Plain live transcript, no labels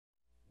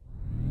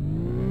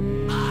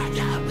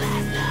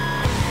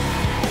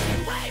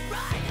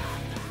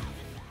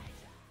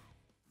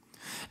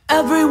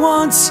every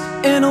once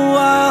in a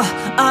while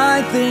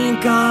I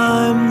think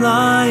I'm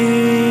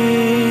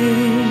lying.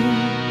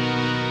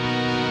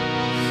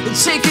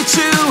 Take it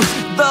to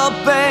the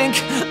bank,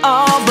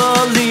 I'll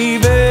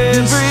believe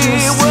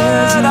every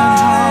word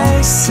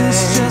I say.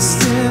 This just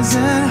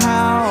isn't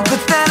how.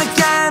 But then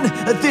again,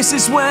 this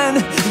is when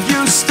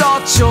you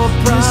start your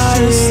pride.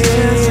 This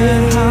just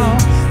isn't how.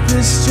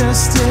 This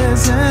just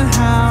isn't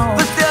how.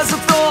 But there's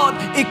a thought,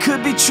 it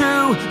could be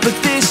true, but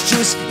this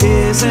just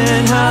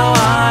isn't how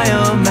I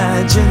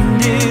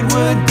imagined it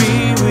would be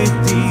with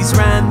these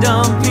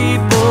random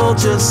people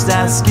just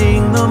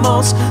asking the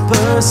most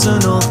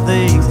personal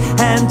things.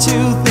 And to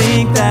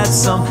think that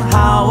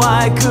somehow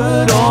I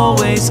could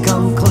always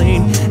come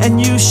clean. And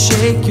you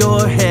shake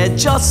your head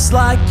just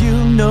like you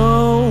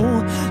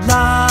know.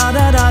 La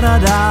da da da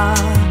da,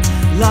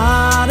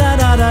 la da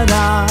da da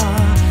da,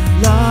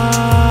 la.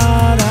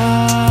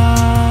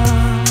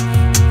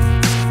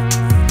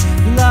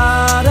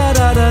 La da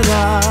da da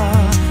da,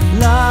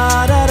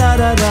 la da da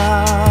da da,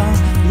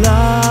 la.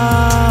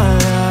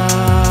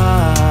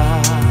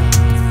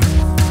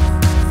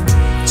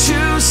 To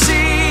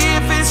see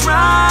if it's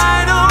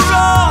right or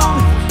wrong,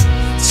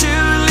 to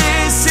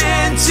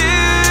listen to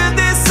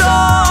this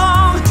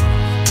song.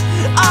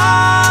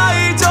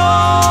 I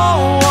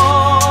don't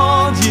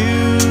want you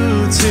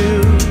to,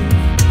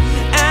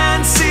 and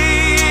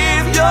see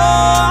if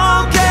you're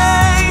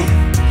okay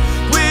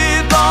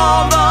with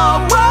all the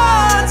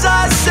words I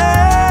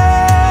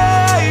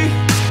say.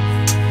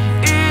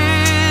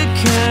 It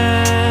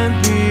can't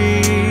be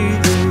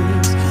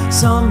this.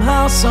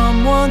 Somehow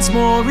someone's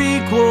more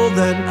equal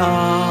than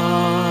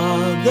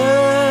others,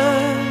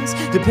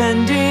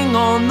 depending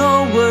on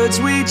the words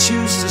we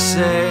choose to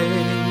say.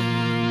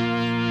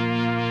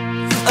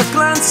 A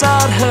glance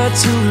I'd heard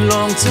too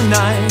long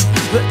tonight,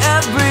 but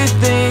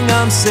everything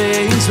I'm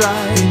saying's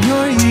right. In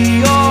your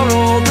ear are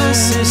all the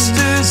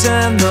sisters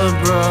and the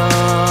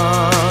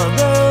brothers,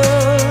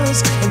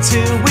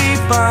 until we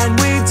find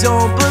we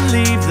don't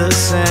believe the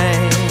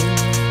same.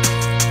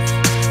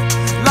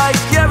 Like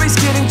Gary's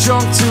getting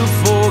drunk to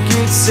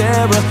forget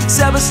Sarah,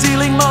 Sarah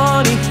stealing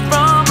money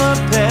from her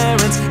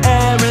parents,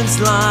 Aaron's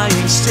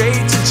lying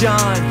straight to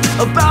John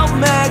about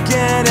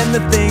Megan and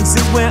the things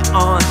that went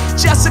on.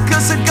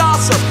 Jessica's a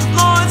gossip,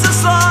 Lauren's a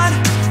slut,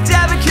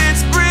 Devin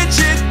kids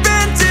Bridget,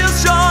 Ben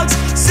deals drugs,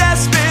 Seth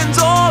spends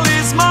all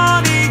his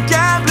money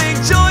gambling,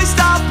 Joy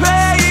stopped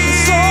paying.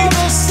 It's all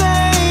the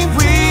same.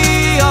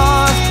 We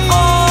are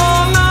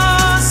all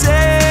the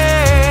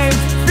same,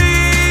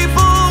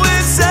 people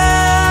with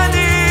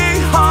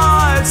sandy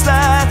hearts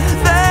that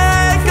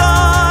make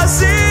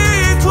us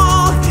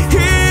equal.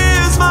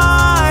 Here's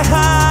my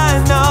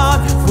hand, not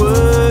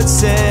words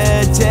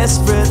said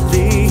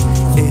desperately.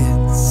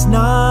 It's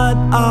not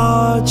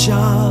our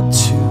job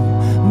to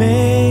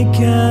make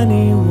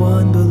anyone